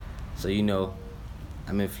So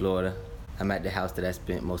I'm in Florida. I'm at the house that I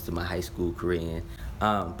spent most of my high school career in.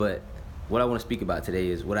 But what I want to speak about today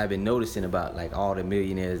is what I've been noticing about like all the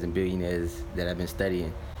millionaires and billionaires that I've been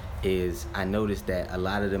studying is I noticed that a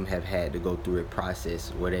lot of them have had to go through a process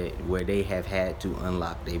where they have had to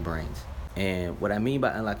unlock their brains. And what I mean by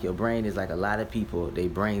unlock your brain is like a lot of people, their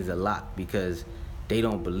brains are locked because they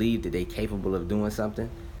don't believe that they're capable of doing something,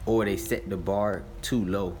 or they set the bar too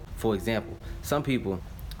low. For example, some people,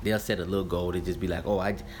 they'll set a little goal to just be like, oh,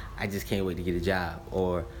 I just can't wait to get a job,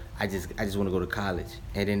 or I just want to go to college.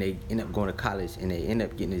 And then they end up going to college and they end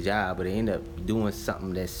up getting a job, but they end up doing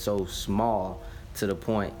something that's so small to the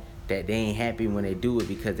point that they ain't happy when they do it,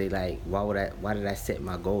 because they like, why did I set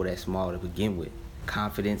my goal that small to begin with?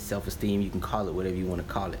 Confidence, self-esteem, you can call it whatever you want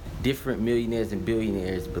to call it. Different millionaires and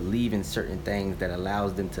billionaires believe in certain things that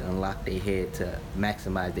allows them to unlock their head to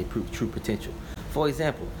maximize their true potential. For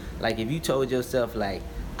example, like if you told yourself like,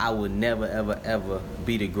 I would never ever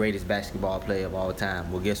be the greatest basketball player of all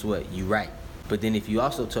time, well guess what, you right. But then if you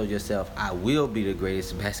also told yourself, I will be the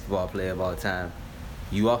greatest basketball player of all time,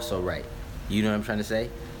 you also right. You know what I'm trying to say?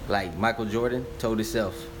 Like Michael Jordan told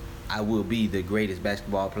himself, I will be the greatest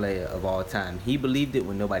basketball player of all time. He believed it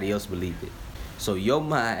when nobody else believed it. So your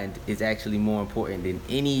mind is actually more important than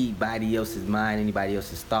anybody else's mind, anybody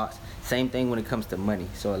else's thoughts. Same thing when it comes to money.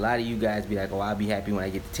 So a lot of you guys be like, oh, I'll be happy when I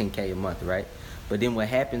get to 10K a month, right? But then what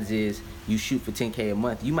happens is you shoot for 10K a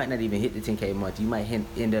month. You might not even hit the 10K a month. You might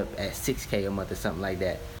end up at 6K a month or something like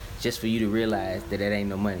that, just for you to realize that ain't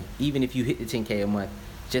no money. Even if you hit the 10K a month,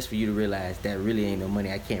 just for you to realize that really ain't no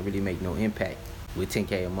money. I can't really make no impact with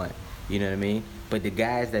 10K a month. You know what I mean? But the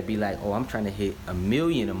guys that be like, oh, I'm trying to hit $1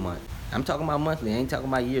 million a month. I'm talking about monthly. I ain't talking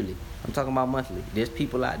about yearly. I'm talking about monthly. There's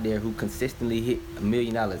people out there who consistently hit $1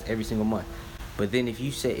 million every single month. But then if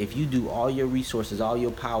you do all your resources, all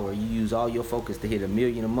your power, you use all your focus to hit $1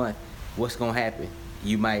 million a month, what's gonna happen?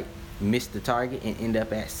 You might miss the target and end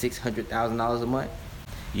up at $600,000 a month.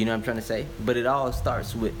 You know what I'm trying to say? But it all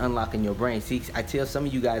starts with unlocking your brain. See, I tell some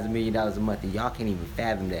of you guys $1 million a month and y'all can't even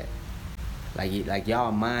fathom that. Like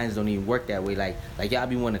y'all minds don't even work that way. Like y'all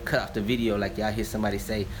be wanting to cut off the video. Like y'all hear somebody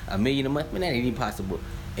say $1 million a month, man, that ain't even possible.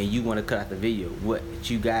 And you want to cut off the video. What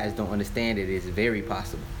you guys don't understand, it is very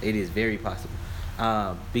possible. It is very possible.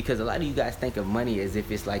 Because a lot of you guys think of money as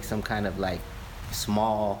if it's like some kind of like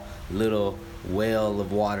small little well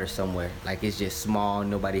of water somewhere. Like it's just small,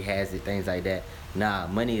 nobody has it, things like that. Nah,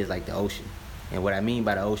 money is like the ocean. And what I mean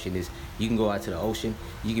by the ocean is you can go out to the ocean,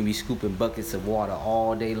 you can be scooping buckets of water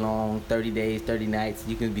all day long, 30 days, 30 nights.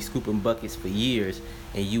 You can be scooping buckets for years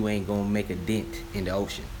and you ain't gonna make a dent in the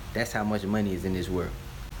ocean. That's how much money is in this world.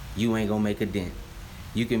 You ain't gonna make a dent.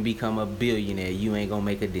 You can become a billionaire, you ain't gonna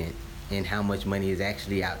make a dent in how much money is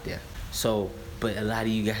actually out there. So, but a lot of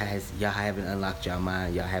you guys, y'all haven't unlocked your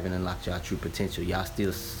mind, y'all haven't unlocked your true potential. Y'all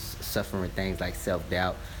still suffering with things like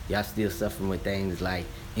self-doubt. Y'all still suffering with things like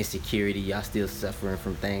insecurity. Y'all still suffering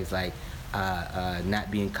from things like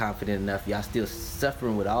not being confident enough. Y'all still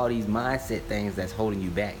suffering with all these mindset things that's holding you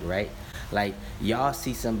back, right? Like y'all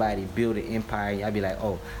see somebody build an empire, y'all be like,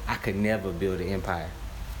 oh, I could never build an empire.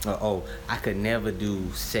 Or, oh, I could never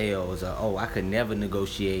do sales. Or, oh, I could never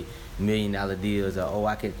negotiate $1 million deals. Or, oh,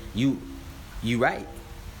 I could. You right.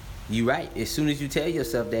 You right. As soon as you tell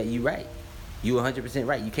yourself that, you right. You 100%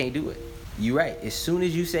 right. You can't do it. You right. As soon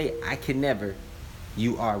as you say, I can never,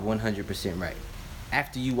 you are 100% right.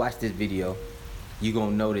 After you watch this video, you're going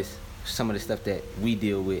to notice some of the stuff that we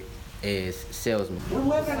deal with as salesmen. We're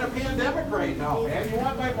living in a pandemic right now, man. You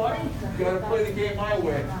want my money? You gotta play the game my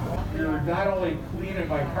way. You're not only cleaning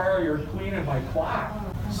my car, you're cleaning my clock.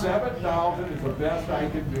 7,000 is the best I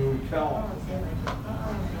can do, tell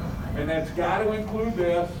them. And that's gotta include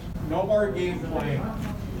this. No more game playing.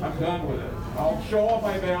 I'm done with it. I'll show up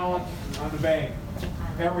my balance on the bank.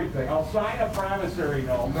 Everything. I'll sign a promissory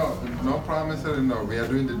note. No promissory note. We are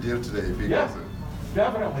doing the deal today if he does it.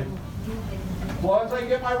 Definitely. As long as I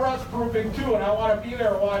get my rust proofing too, and I want to be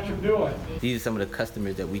there and watch him do it. These are some of the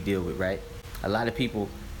customers that we deal with, right? A lot of people,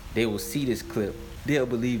 they will see this clip, they'll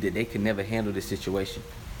believe that they can never handle this situation.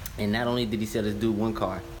 And not only did he sell this dude 1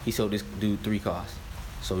 car, he sold this dude 3 cars.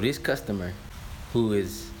 So this customer, who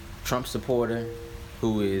is Trump supporter,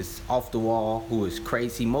 who is off the wall, who is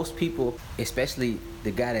crazy, most people, especially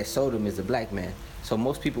the guy that sold him, is a black man. So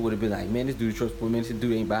most people would have been like, man, this dude Trump supporter, man, this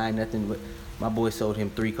dude ain't buying nothing. But my boy sold him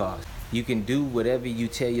 3 cars. You can do whatever you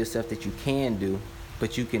tell yourself that you can do,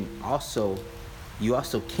 but you also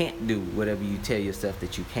can't do whatever you tell yourself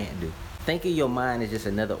that you can't do. Think of your mind as just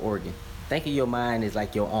another organ. Think of your mind as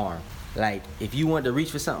like your arm. Like if you want to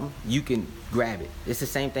reach for something, you can grab it. It's the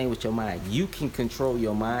same thing with your mind. You can control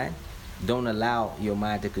your mind, Don't allow your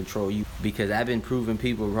mind to control you, because I've been proving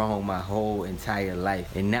people wrong my whole entire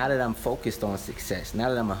life. And now that I'm focused on success, now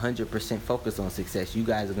that I'm 100% focused on success, you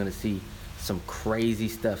guys are gonna see some crazy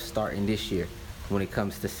stuff starting this year when it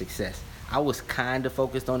comes to success. I was kind of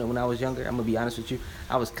focused on it when I was younger. I'm gonna be honest with you.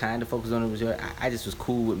 I was kind of focused on it when I was younger. I just was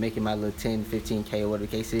cool with making my little 10, 15K or whatever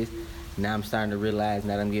the case is. Now I'm starting to realize,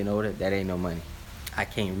 now that I'm getting older, that ain't no money. I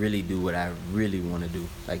can't really do what I really wanna do.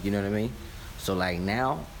 Like, you know what I mean? So like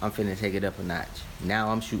now, I'm finna take it up a notch. Now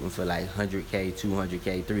I'm shooting for like 100K,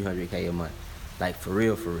 200K, 300K a month. Like for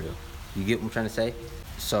real, for real. You get what I'm trying to say?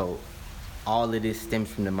 So all of this stems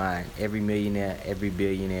from the mind. Every millionaire, every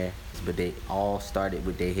billionaire, but they all started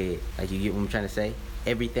with their head. Like, you get what I'm trying to say?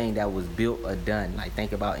 Everything that was built or done, like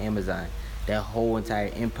think about Amazon. That whole entire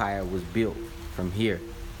empire was built from here.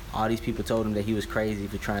 All these people told him that he was crazy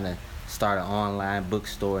for trying to start an online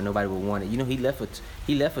bookstore. Nobody would want it. You know, he left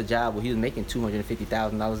a job where he was making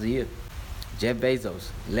 $250,000 a year. Jeff Bezos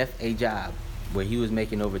left a job where he was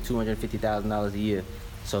making over $250,000 a year,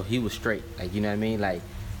 so he was straight. Like, you know what I mean? Like,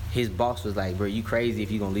 his boss was like, bro, you crazy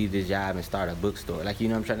if you gonna leave this job and start a bookstore. Like, you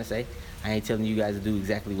know what I'm trying to say? I ain't telling you guys to do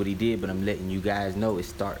exactly what he did, but I'm letting you guys know it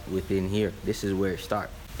start within here. This is where it start.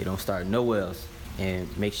 It don't start nowhere else.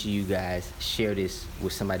 And make sure you guys share this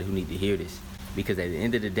with somebody who need to hear this, because at the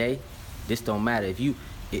end of the day, this don't matter. If you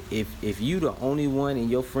the only one in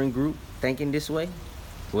your friend group thinking this way,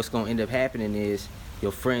 what's gonna end up happening is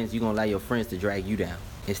you're gonna allow your friends to drag you down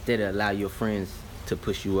instead of allow your friends to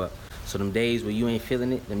push you up. So them days where you ain't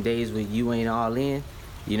feeling it, them days where you ain't all in,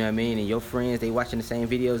 you know what I mean, and your friends, they watching the same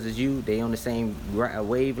videos as you, they on the same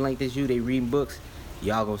wavelength as you, they reading books,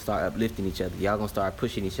 y'all gonna start uplifting each other, y'all gonna start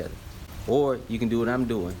pushing each other. Or you can do what I'm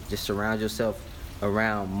doing, just surround yourself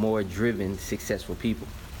around more driven, successful people.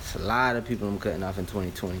 It's a lot of people I'm cutting off in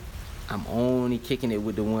 2020. I'm only kicking it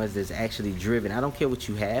with the ones that's actually driven. I don't care what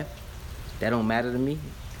you have. That don't matter to me.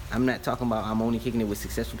 I'm not talking about I'm only kicking it with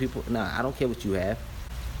successful people. No, I don't care what you have.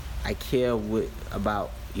 I care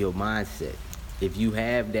about your mindset. If you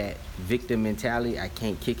have that victim mentality, I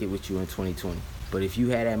can't kick it with you in 2020. But if you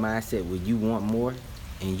have that mindset where you want more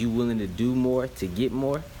and you willing to do more to get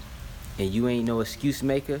more, and you ain't no excuse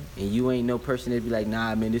maker, and you ain't no person that be like,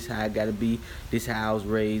 nah, man, this how I gotta be, this how I was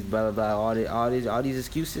raised, blah, blah, blah, all these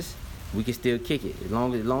excuses, we can still kick it. As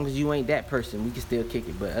long as you ain't that person, we can still kick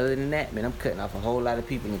it. But other than that, man, I'm cutting off a whole lot of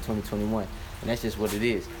people in 2021, and that's just what it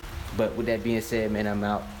is. But with that being said, man, I'm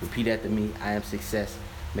out. Repeat after me, I am success.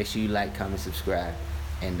 Make sure you like, comment, subscribe,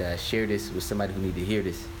 and share this with somebody who need to hear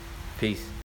this. Peace.